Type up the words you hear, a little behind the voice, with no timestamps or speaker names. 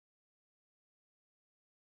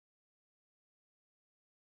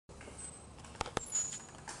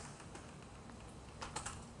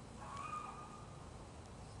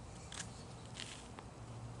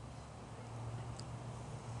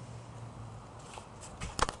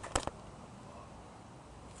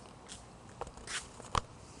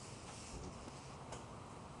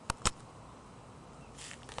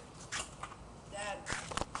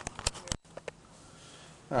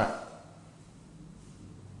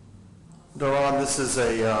Doron, this is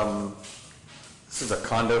a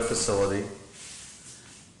condo facility.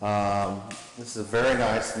 This is very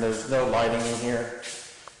nice, and there's no lighting in here,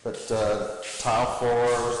 but tile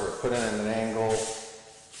floors are put in at an angle.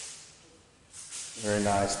 Very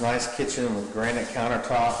nice. Nice kitchen with granite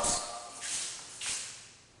countertops.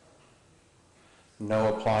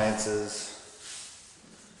 No appliances.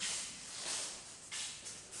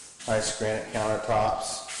 Nice granite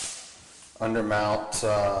countertops. Undermount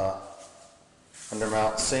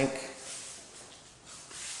sink.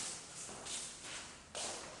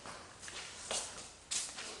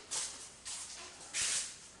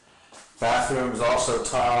 Bathroom is also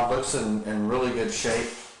tiled. Looks in really good shape.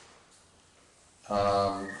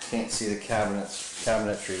 Can't see the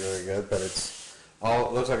cabinetry very good, but it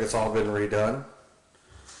looks like it's all been redone.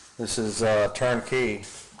 This is turnkey.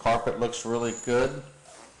 Carpet looks really good.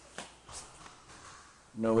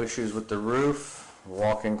 No issues with the roof.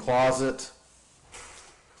 Walk-in closet.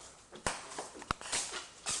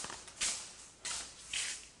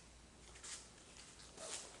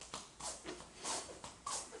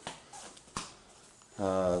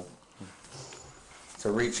 It's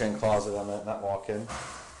a reach-in closet, not walk-in.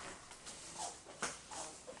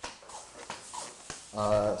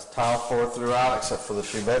 It's tile floor throughout except for the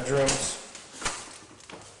 2 bedrooms.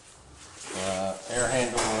 Air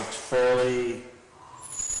handle looks fairly,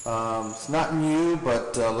 it's not new,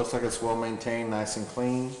 but looks like it's well maintained, nice and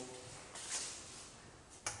clean.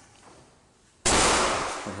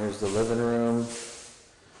 And here's the living room.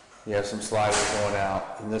 You have some sliders going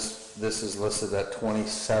out, and this is listed at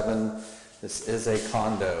 27. This is a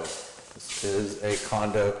condo. This is a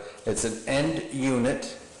condo. It's an end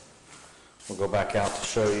unit. We'll go back out to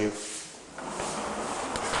show you.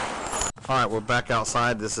 All right, we're back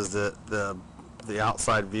outside. This is the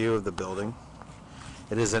outside view of the building.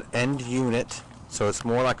 It is an end unit, so it's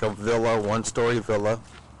more like a villa, 1-story villa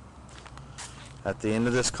at the end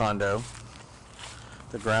of this condo.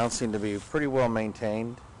 The grounds seem to be pretty well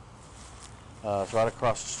maintained. It's right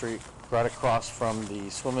across the street, right across from the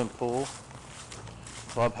swimming pool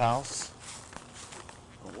clubhouse.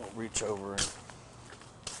 We'll reach over and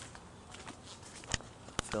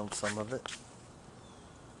film some of it.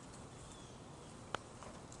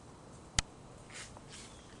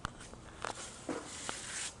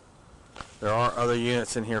 There are other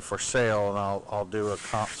units in here for sale, and I'll do a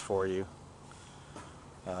comps for you.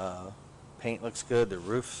 Paint looks good. The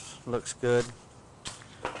roof looks good.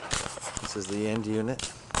 This is the end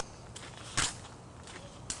unit.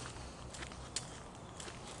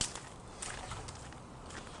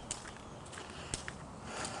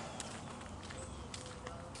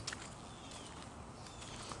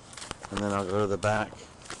 And then I'll go to the back.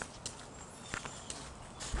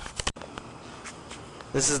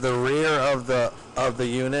 This is the rear of the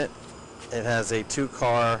unit. It has a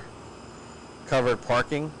 2-car covered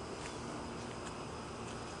parking.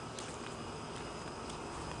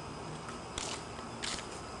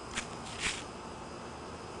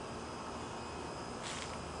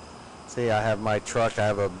 See, I have my truck. I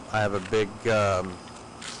have a big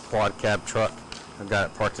quad cab truck. I've got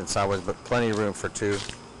it parked in sideways, but plenty of room for 2.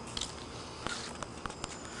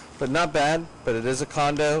 But not bad. But it is a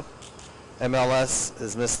condo. MLS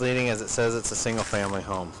is misleading as it says it's a single-family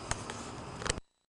home.